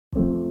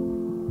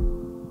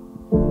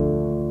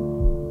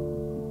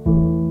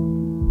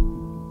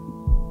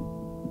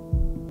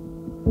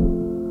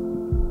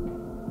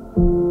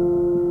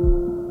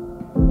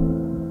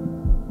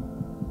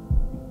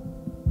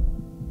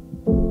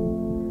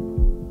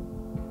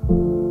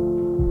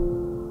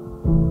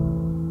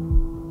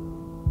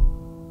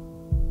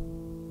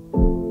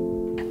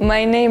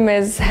My name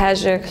is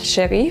Hajer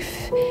Sharief,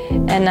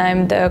 and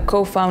I'm the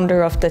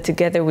co-founder of the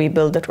Together We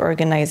Build It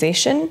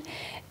organization.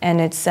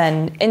 And it's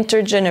an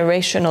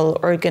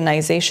intergenerational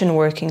organization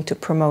working to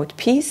promote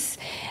peace.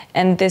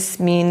 And this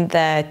means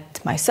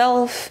that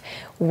myself,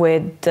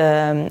 with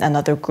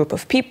another group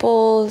of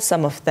people,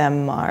 some of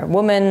them are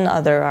women,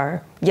 others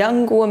are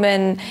young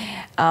women,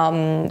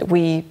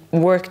 we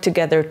work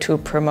together to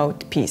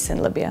promote peace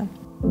in Libya.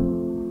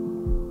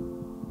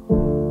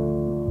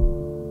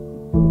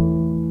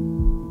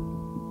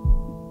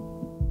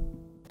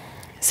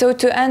 So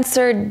to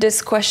answer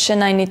this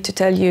question, I need to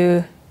tell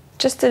you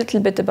just a little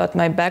bit about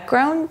my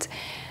background.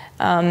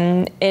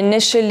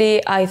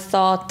 Initially, I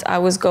thought I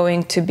was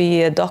going to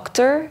be a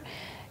doctor.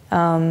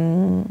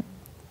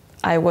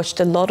 I watched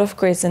a lot of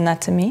Grey's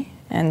Anatomy,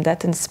 and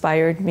that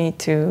inspired me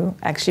to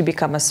actually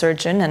become a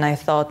surgeon, and I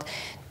thought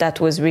that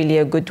was really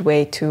a good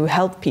way to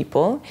help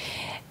people.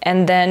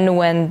 And then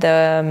when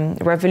the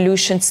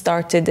revolution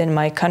started in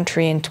my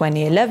country in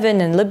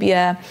 2011 in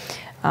Libya,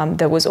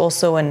 there was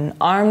also an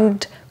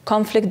armed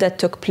conflict that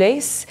took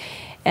place.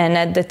 And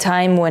at the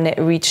time when it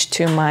reached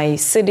to my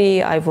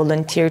city, I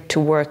volunteered to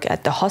work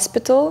at the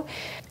hospital.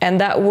 And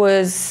that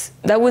was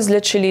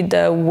literally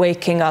the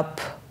waking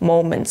up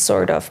moment,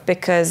 sort of,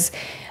 because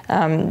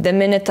the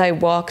minute I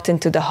walked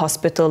into the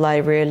hospital, I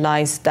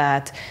realized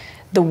that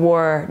the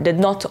war did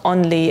not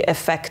only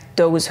affect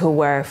those who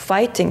were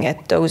fighting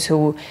it, those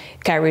who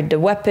carried the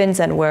weapons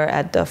and were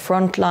at the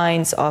front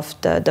lines of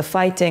the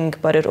fighting,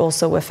 but it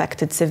also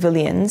affected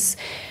civilians.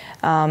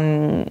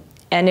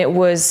 And it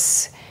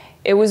was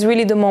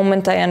really the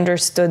moment I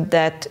understood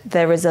that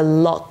there is a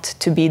lot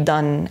to be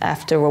done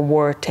after a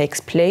war takes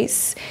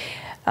place.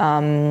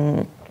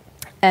 And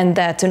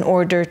that in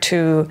order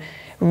to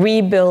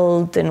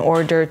rebuild, in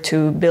order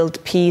to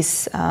build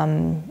peace,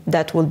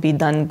 that will be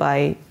done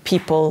by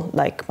people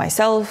like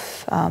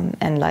myself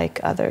and like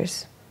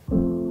others.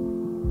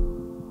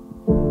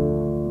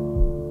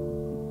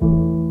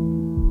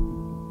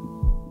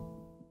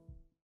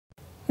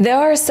 There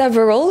are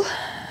several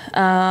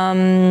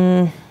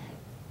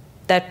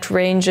that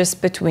ranges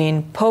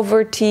between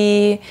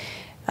poverty,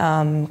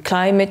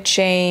 climate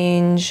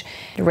change,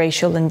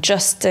 racial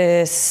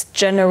injustice,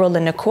 general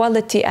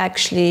inequality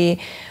actually,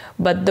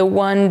 but the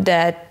one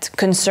that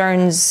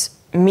concerns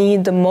me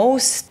the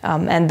most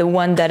and the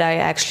one that I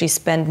actually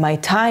spend my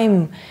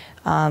time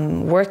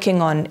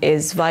working on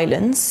is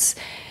violence.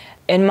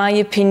 In my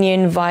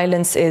opinion,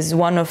 violence is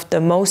one of the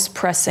most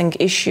pressing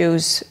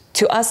issues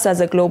to us as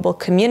a global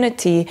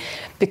community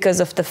because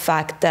of the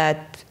fact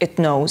that it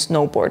knows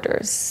no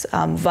borders.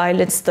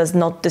 Violence does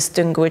not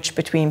distinguish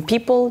between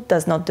people,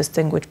 does not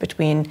distinguish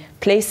between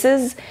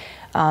places,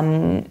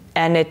 and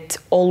it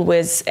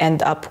always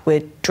ends up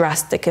with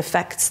drastic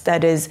effects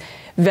that is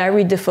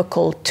very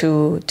difficult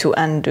to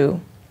undo.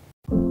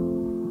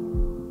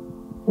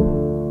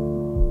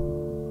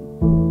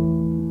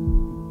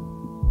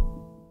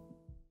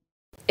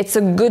 It's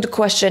a good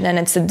question and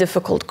it's a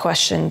difficult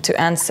question to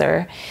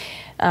answer.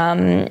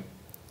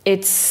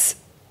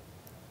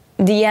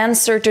 The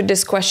answer to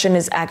this question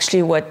is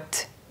actually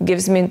what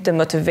gives me the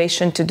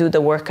motivation to do the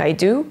work I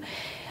do,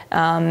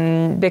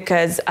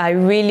 because I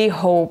really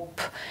hope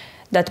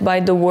that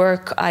by the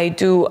work I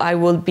do, I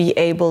will be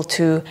able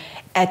to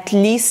at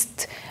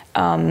least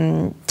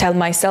tell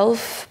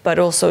myself, but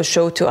also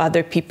show to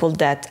other people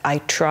that I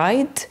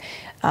tried.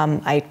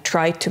 I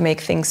tried to make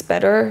things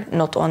better,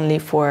 not only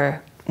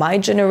for my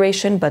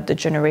generation, but the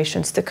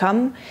generations to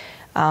come.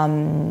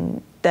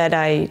 That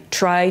I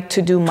try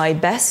to do my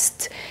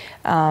best,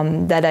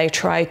 that I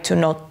try to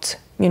not,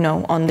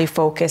 only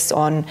focus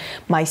on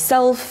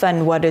myself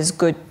and what is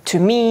good to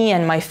me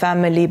and my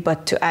family,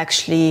 but to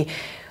actually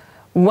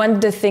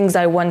want the things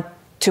I want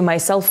to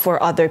myself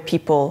for other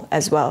people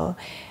as well.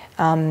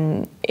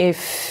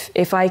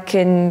 If I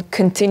can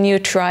continue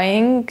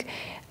trying,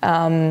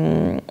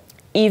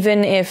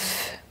 even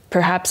if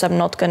perhaps I'm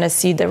not going to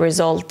see the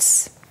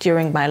results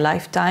during my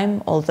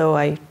lifetime, although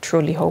I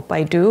truly hope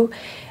I do,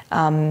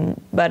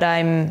 but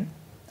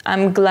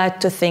I'm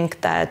glad to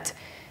think that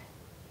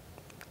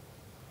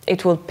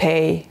it will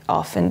pay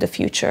off in the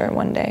future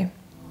one day.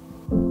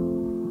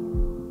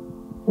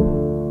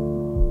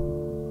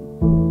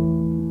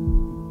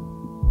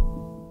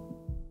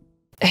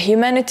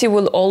 Humanity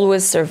will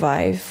always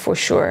survive, for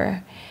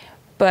sure,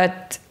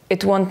 but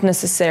it won't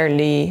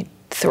necessarily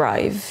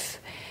thrive.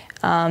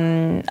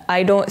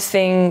 I don't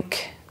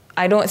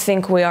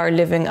think we are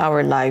living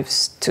our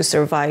lives to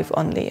survive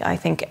only. I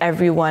think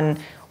everyone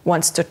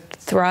wants to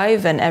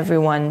thrive, and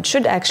everyone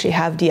should actually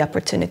have the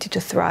opportunity to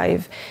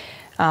thrive.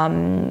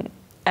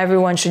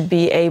 Everyone should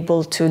be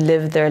able to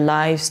live their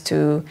lives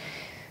to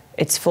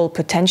its full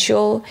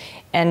potential,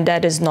 and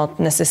that is not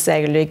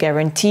necessarily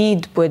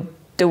guaranteed with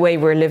the way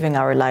we're living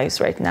our lives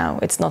right now.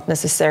 It's not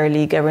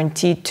necessarily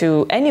guaranteed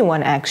to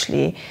anyone,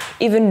 actually,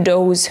 even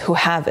those who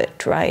have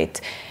it, right?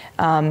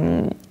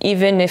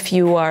 Even if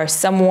you are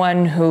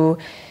someone who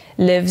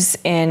lives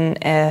in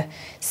a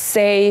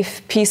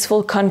safe,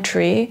 peaceful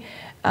country,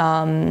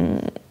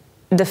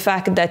 the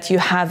fact that you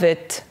have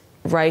it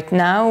right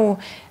now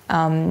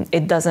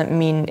It doesn't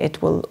mean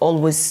it will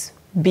always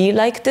be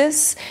like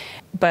this,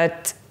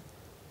 but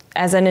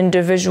as an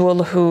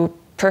individual who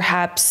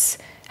perhaps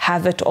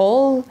have it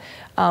all,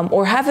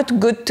 or have it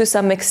good to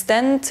some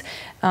extent,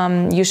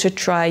 you should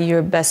try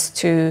your best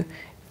to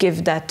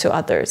give that to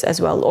others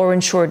as well, or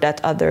ensure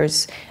that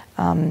others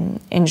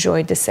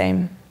enjoy the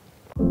same.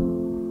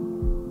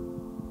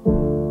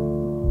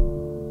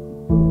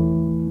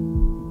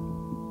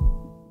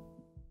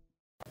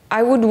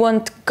 I would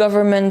want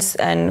governments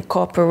and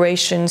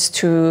corporations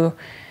to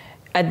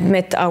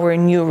admit our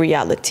new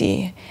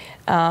reality,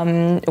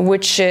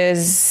 which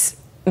is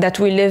that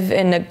we live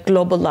in a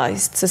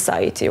globalized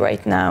society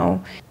right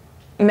now.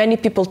 Many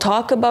people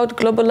talk about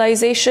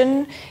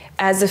globalization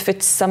as if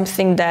it's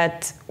something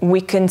that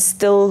we can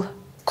still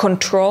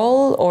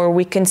control or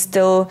we can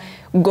still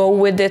go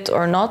with it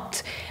or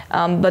not.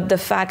 But the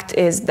fact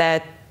is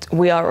that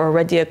we are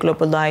already a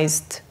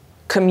globalized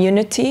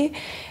community.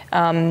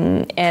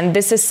 And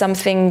this is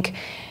something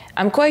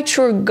I'm quite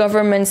sure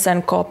governments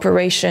and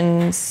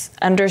corporations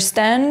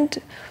understand,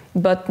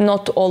 but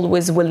not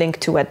always willing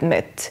to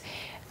admit.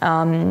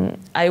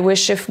 I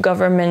wish if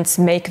governments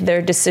make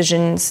their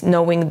decisions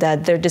knowing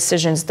that their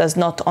decisions does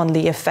not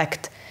only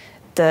affect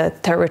the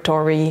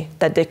territory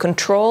that they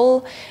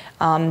control,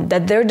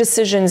 that their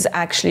decisions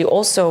actually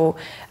also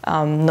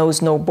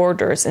knows no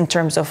borders in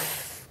terms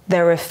of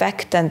their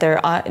effect and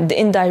the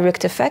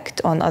indirect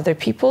effect on other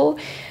people.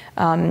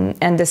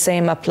 And the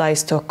same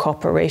applies to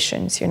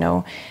corporations, you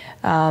know.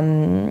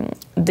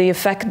 The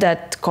effect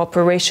that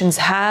corporations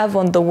have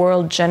on the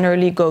world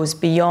generally goes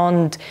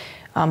beyond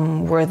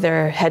where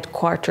their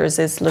headquarters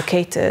is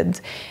located.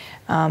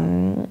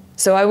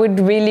 So I would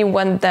really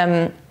want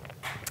them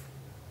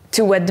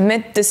to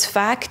admit this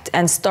fact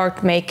and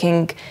start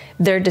making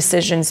their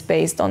decisions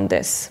based on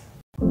this.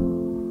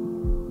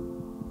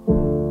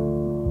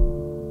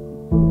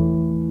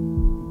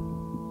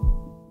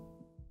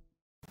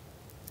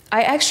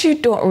 I actually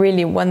don't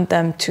really want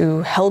them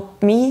to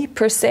help me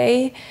per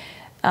se.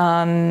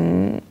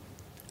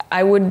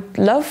 I would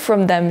love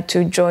from them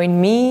to join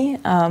me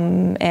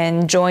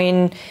and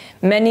join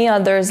many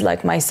others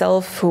like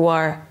myself who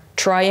are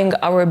trying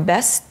our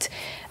best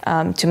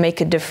to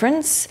make a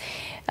difference.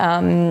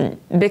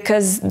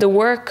 Because the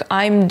work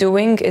I'm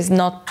doing is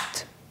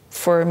not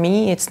for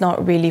me, it's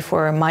not really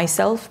for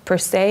myself per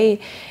se,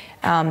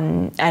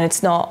 and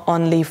it's not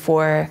only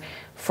for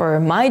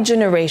my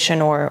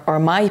generation or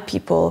my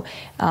people.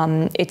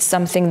 It's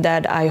something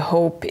that I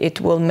hope it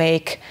will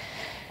make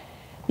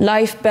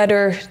life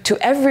better to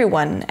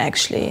everyone,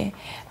 actually.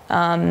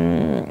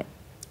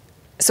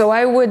 So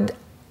I would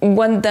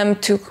want them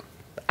to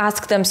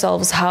ask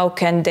themselves how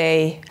can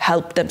they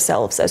help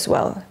themselves as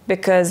well.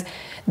 Because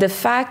the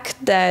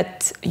fact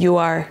that you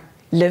are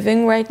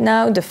living right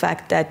now, the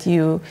fact that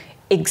you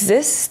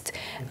exist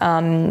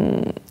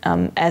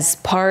as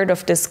part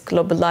of this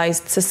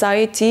globalized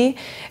society,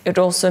 it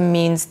also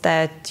means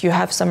that you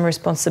have some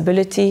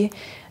responsibility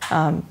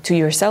to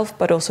yourself,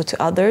 but also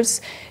to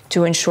others,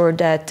 to ensure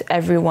that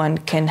everyone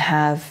can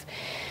have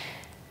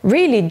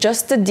really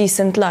just a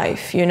decent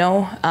life, you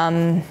know,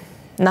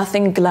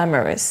 nothing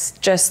glamorous,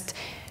 just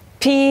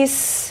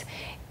peace,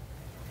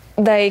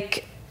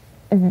 like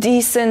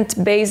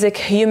decent, basic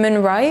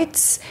human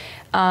rights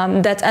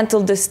that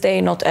until this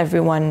day not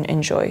everyone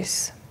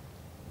enjoys.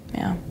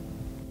 Yeah.